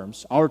our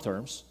terms,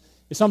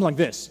 is something like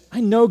this.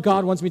 I know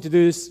God wants me to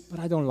do this, but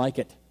I don't like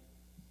it.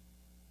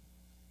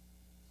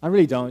 I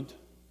really don't.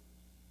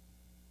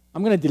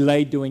 I'm going to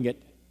delay doing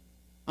it.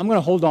 I'm going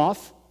to hold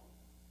off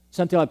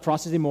until I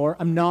process it more.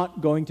 I'm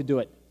not going to do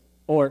it.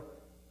 Or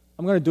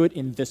I'm going to do it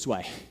in this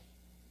way.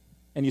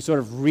 And you sort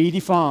of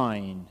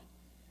redefine.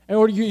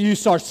 Or you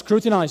start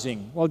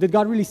scrutinizing. Well, did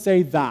God really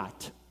say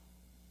that?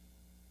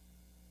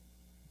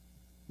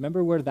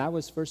 Remember where that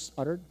was first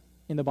uttered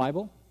in the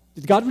Bible?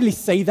 Did God really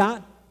say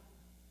that?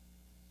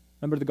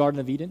 Remember the Garden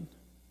of Eden?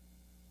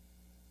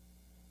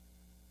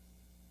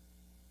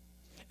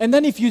 And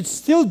then if you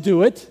still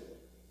do it,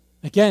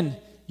 again,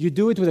 you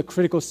do it with a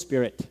critical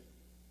spirit.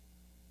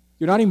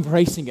 You're not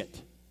embracing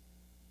it.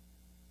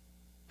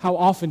 How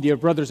often, dear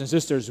brothers and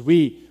sisters,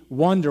 we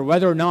wonder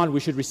whether or not we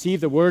should receive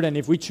the Word, and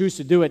if we choose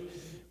to do it,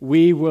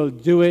 we will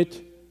do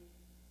it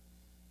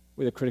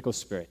with a critical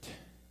spirit.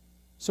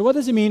 So what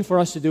does it mean for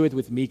us to do it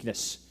with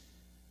meekness?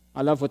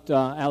 I love what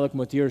Alec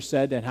Motyer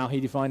said and how he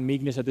defined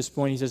meekness at this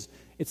point. He says,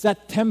 it's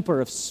that temper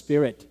of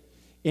spirit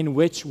in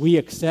which we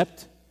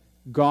accept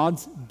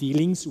God's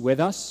dealings with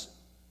us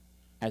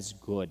as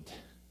good,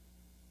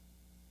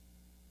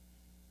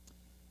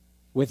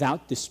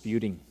 without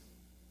disputing.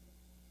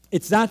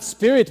 It's that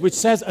spirit which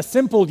says a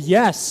simple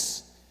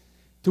yes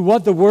to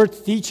what the Word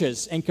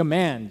teaches and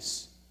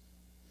commands.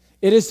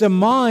 It is the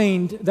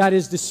mind that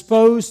is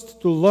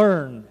disposed to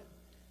learn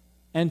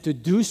and to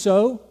do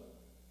so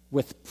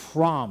with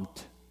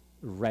prompt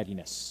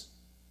readiness.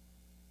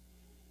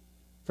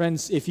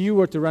 Friends, if you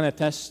were to run a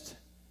test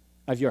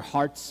of your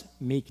heart's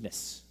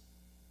meekness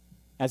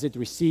as it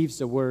receives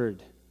the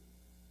Word,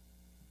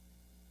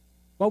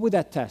 what would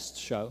that test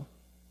show?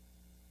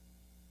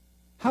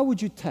 How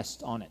would you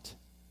test on it?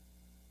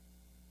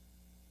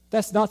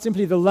 That's not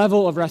simply the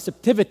level of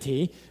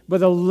receptivity, but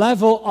the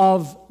level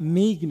of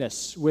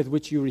meekness with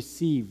which you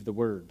receive the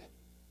Word.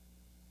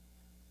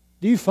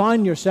 Do you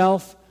find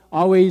yourself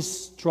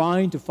always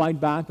trying to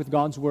fight back with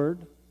God's Word?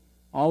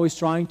 Always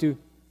trying to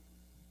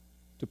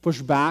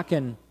push back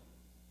and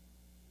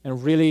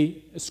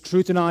really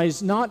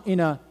scrutinize, not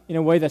in a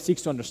way that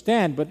seeks to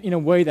understand, but in a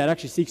way that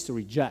actually seeks to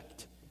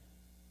reject?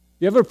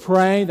 Do you ever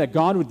pray that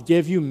God would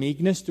give you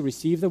meekness to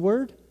receive the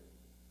Word?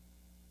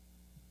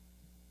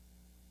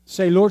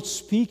 Say, Lord,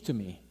 speak to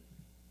me.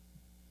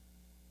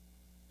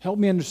 Help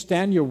me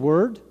understand your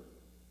Word,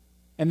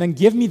 and then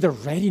give me the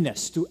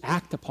readiness to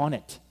act upon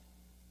it.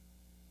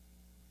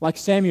 Like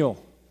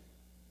Samuel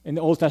in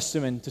the Old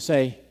Testament to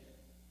say,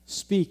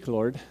 speak,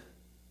 Lord,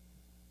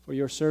 for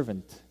your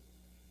servant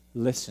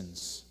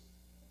listens.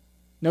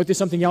 Notice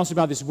something else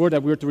about this Word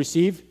that we're to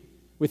receive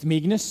with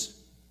meekness.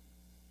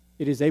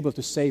 It is able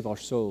to save our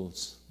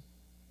souls.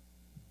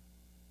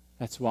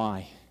 That's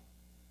why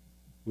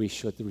we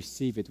should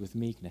receive it with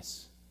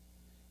meekness.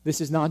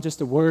 This is not just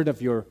the word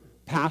of your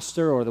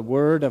pastor or the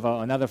word of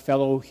another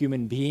fellow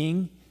human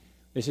being.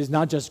 This is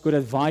not just good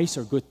advice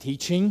or good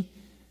teaching.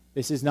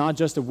 This is not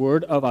just the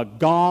word of a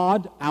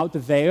God out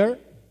there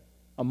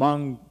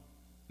among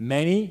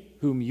many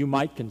whom you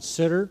might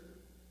consider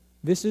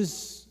This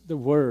is the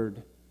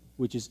word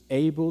which is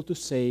able to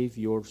save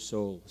your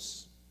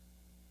souls.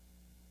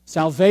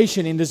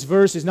 Salvation in this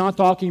verse is not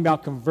talking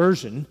about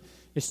conversion.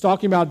 It's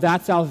talking about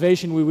that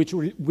salvation which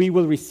we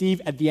will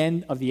receive at the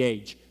end of the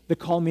age, the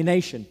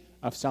culmination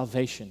of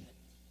salvation.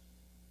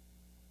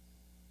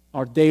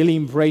 Our daily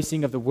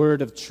embracing of the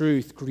word of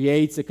truth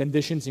creates the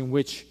conditions in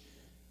which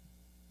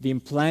the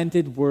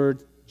implanted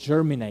word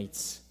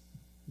germinates,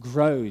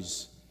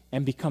 grows,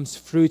 and becomes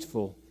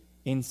fruitful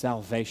in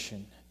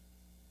salvation.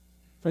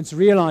 Friends,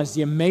 realize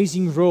the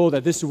amazing role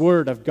that this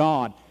word of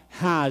God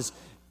has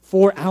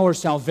for our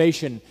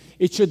salvation.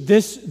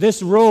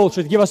 This role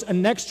should give us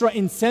an extra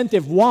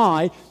incentive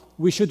why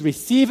we should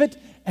receive it,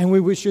 and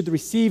we should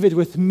receive it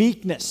with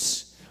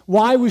meekness.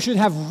 Why we should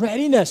have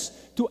readiness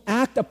to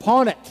act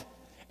upon it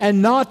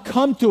and not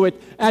come to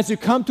it as you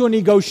come to a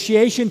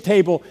negotiation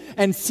table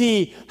and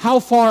see how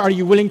far are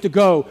you willing to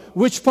go,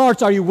 which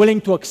parts are you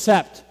willing to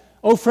accept.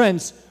 Oh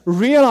friends,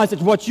 realize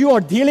that what you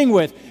are dealing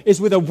with is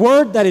with a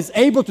word that is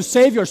able to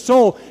save your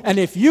soul, and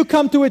if you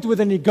come to it with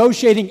a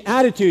negotiating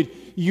attitude,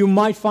 you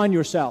might find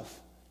yourself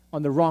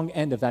on the wrong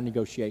end of that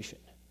negotiation.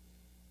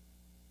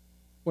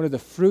 One of the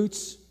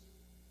fruits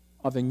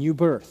of the new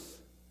birth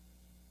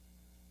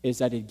is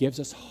that it gives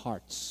us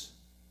hearts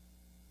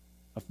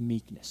of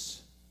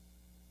meekness.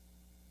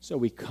 So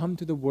we come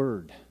to the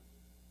word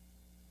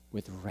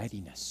with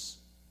readiness.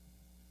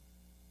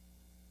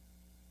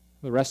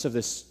 The rest of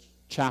this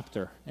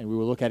chapter, and we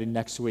will look at it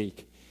next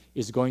week,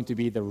 is going to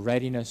be the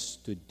readiness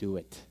to do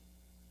it.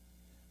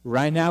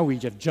 Right now, we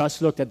have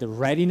just looked at the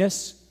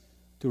readiness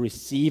to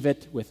receive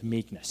it with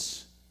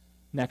meekness.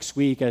 Next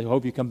week, I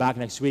hope you come back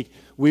next week,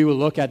 we will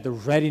look at the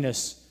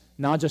readiness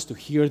not just to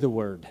hear the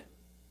word,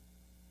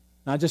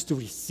 not just to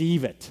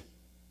receive it,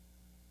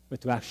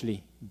 but to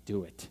actually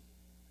do it.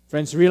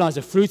 Friends, realize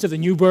the fruits of the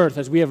new birth,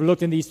 as we have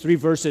looked in these 3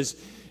 verses,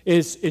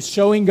 is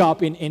showing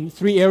up in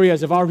 3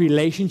 areas of our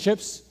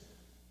relationships,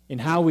 in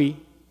how we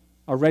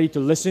are ready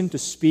to listen, to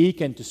speak,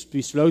 and to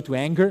be slow to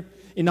anger,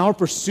 in our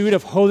pursuit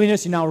of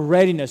holiness, in our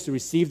readiness to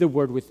receive the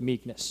word with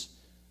meekness.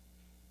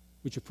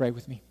 Would you pray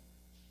with me?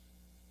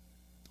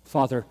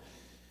 Father,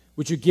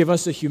 would you give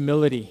us the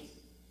humility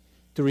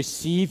to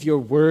receive your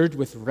word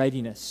with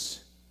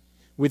readiness,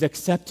 with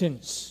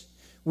acceptance,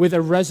 with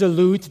a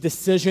resolute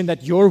decision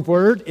that your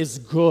word is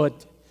good,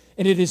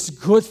 and it is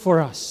good for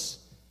us.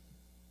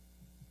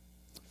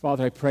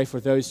 Father, I pray for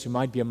those who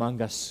might be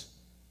among us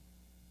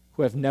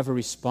who have never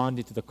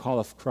responded to the call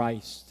of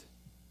Christ.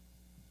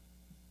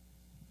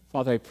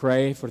 Father, I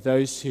pray for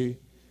those who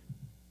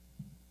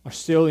are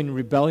still in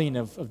rebellion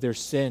of their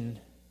sin.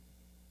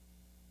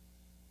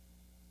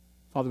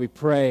 Father, we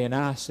pray and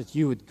ask that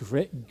you would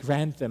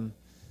grant them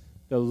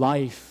the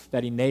life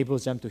that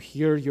enables them to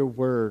hear your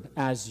word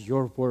as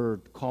your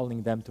word,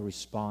 calling them to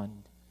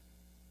respond.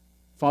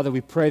 Father, we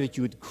pray that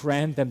you would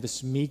grant them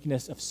this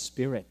meekness of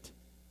spirit,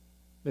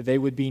 that they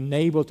would be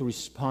enabled to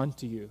respond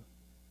to you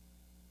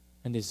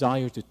and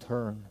desire to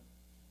turn.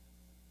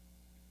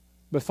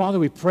 But Father,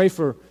 we pray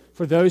for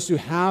those who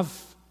have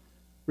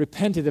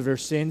repented of their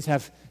sins,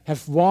 have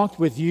walked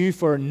with you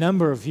for a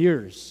number of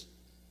years,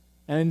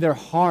 and in their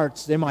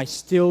hearts there might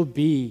still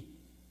be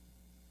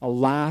a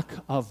lack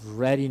of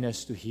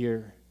readiness to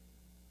hear.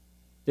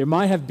 There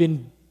might have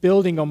been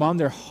building among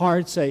their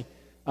hearts a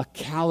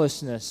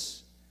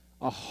callousness,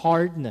 a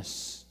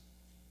hardness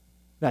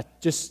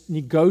that just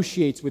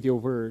negotiates with your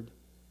word,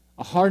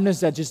 a hardness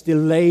that just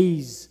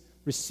delays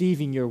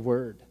receiving your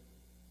word.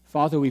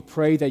 Father, we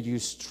pray that you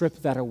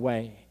strip that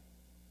away.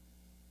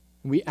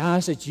 We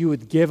ask that you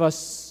would give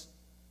us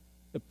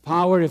the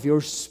power of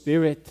your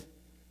Spirit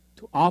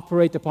to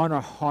operate upon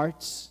our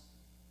hearts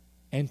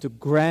and to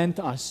grant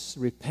us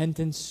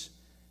repentance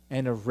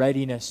and a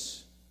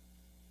readiness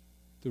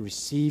to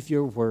receive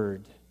your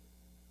word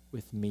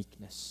with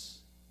meekness.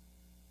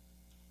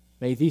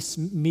 May this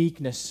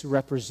meekness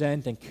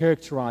represent and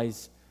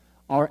characterize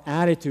our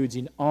attitudes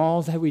in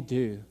all that we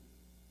do,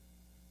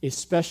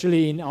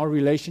 especially in our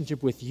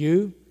relationship with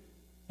you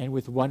and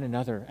with one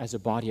another as a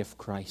body of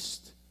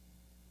Christ.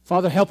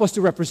 Father, help us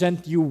to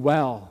represent you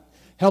well.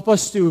 Help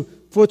us to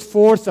put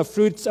forth the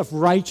fruits of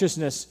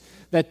righteousness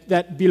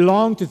that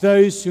belong to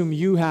those whom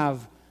you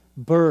have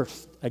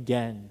birthed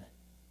again.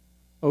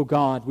 Oh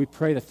God, we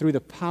pray that through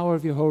the power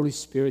of your Holy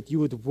Spirit, you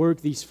would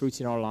work these fruits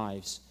in our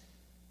lives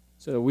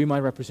so that we might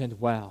represent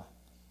well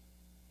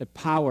the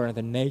power and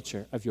the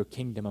nature of your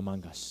kingdom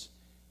among us.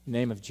 In the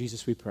name of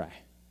Jesus we pray.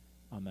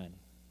 Amen.